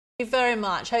you very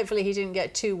much. Hopefully he didn't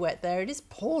get too wet there. It is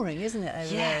pouring, isn't it,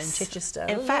 over there in Chichester?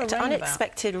 In fact,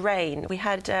 unexpected rain. We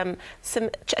had a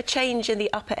change in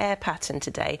the upper air pattern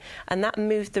today, and that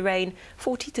moved the rain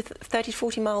 30 to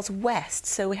 40 miles west.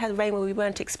 So we had rain where we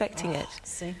weren't expecting it.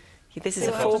 See? This is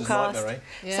a forecast.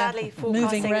 Sadly,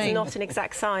 forecasting is not an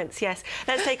exact science, yes.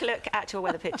 Let's take a look at your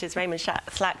weather pictures. Raymond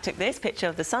Slack took this picture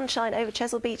of the sunshine over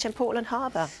Chesil Beach and Portland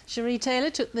Harbour. Cherie Taylor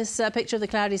took this picture of the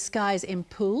cloudy skies in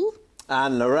Poole.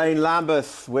 And Lorraine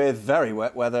Lambeth with very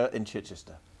wet weather in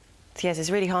Chichester. Yes, it's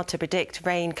really hard to predict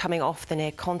rain coming off the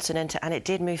near continent, and it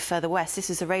did move further west. This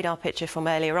is a radar picture from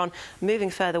earlier on, moving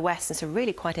further west, and some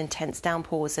really quite intense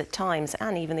downpours at times,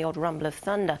 and even the odd rumble of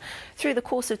thunder. Through the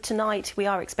course of tonight, we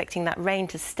are expecting that rain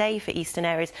to stay for eastern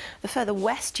areas. The further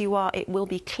west you are, it will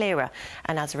be clearer,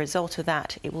 and as a result of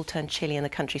that, it will turn chilly in the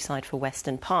countryside for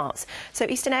western parts. So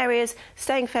eastern areas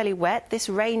staying fairly wet. This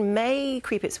rain may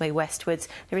creep its way westwards.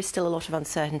 There is still a lot of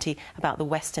uncertainty about the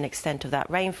western extent of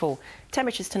that rainfall.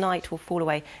 Temperatures tonight will fall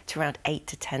away to around 8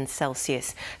 to 10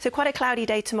 Celsius. So quite a cloudy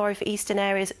day tomorrow for eastern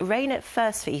areas. Rain at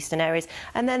first for eastern areas,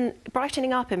 and then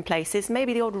brightening up in places,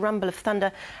 maybe the odd rumble of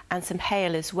thunder and some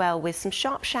hail as well, with some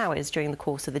sharp showers during the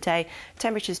course of the day.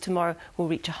 Temperatures tomorrow will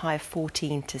reach a high of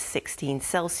 14 to 16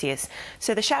 Celsius.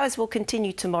 So the showers will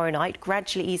continue tomorrow night,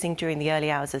 gradually easing during the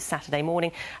early hours of Saturday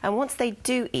morning. And once they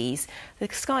do ease, the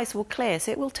skies will clear,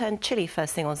 so it will turn chilly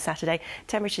first thing on Saturday.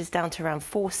 Temperatures down to around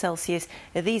 4 Celsius.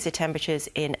 These are temperatures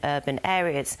in urban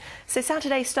areas. So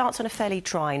Saturday starts on a fairly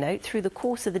dry note. Through the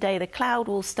course of the day, the cloud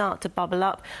will start to bubble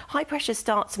up. High pressure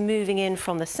starts moving in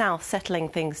from the south, settling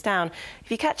things down.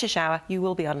 If you catch a shower, you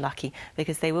will be unlucky,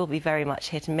 because they will be very much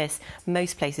hit and miss.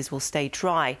 Most places will stay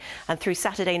dry. And through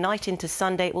Saturday night into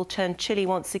Sunday, it will turn chilly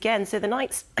once again. So the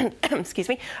nights, excuse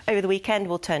me, over the weekend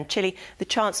will turn chilly. The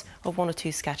chance of 1 or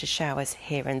 2 scattered showers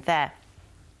here and there.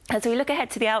 As we look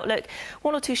ahead to the outlook,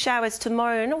 1 or 2 showers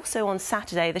tomorrow and also on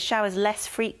Saturday. The showers less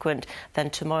frequent than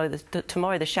tomorrow.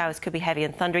 Tomorrow the showers could be heavy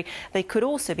and thundery. They could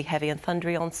also be heavy and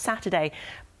thundery on Saturday.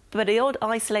 But the odd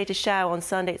isolated shower on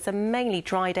Sunday. It's a mainly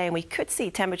dry day, and we could see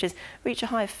temperatures reach a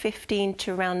high of 15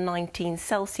 to around 19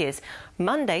 Celsius.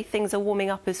 Monday, things are warming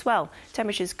up as well.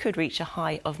 Temperatures could reach a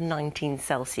high of 19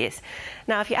 Celsius.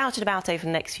 Now, if you're out and about over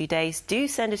the next few days, do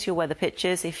send us your weather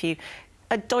pictures if you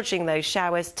are dodging those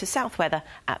showers to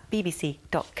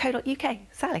southweather@bbc.co.uk.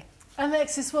 Sally.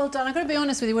 Alexis, well done. I've got to be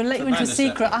honest with you, we'll let you into a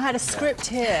secret. I had a script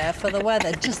here for the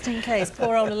weather, just in case.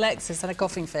 Poor old Alexis had a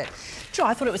coughing fit. Sure,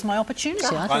 I thought it was my opportunity.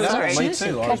 I thought it was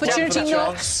an opportunity. Opportunity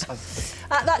knocks.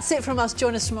 That's it from us.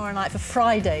 Join us tomorrow night for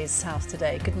Friday's House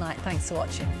Today. Good night. Thanks for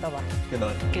watching. Bye-bye. Good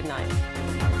night. Good night.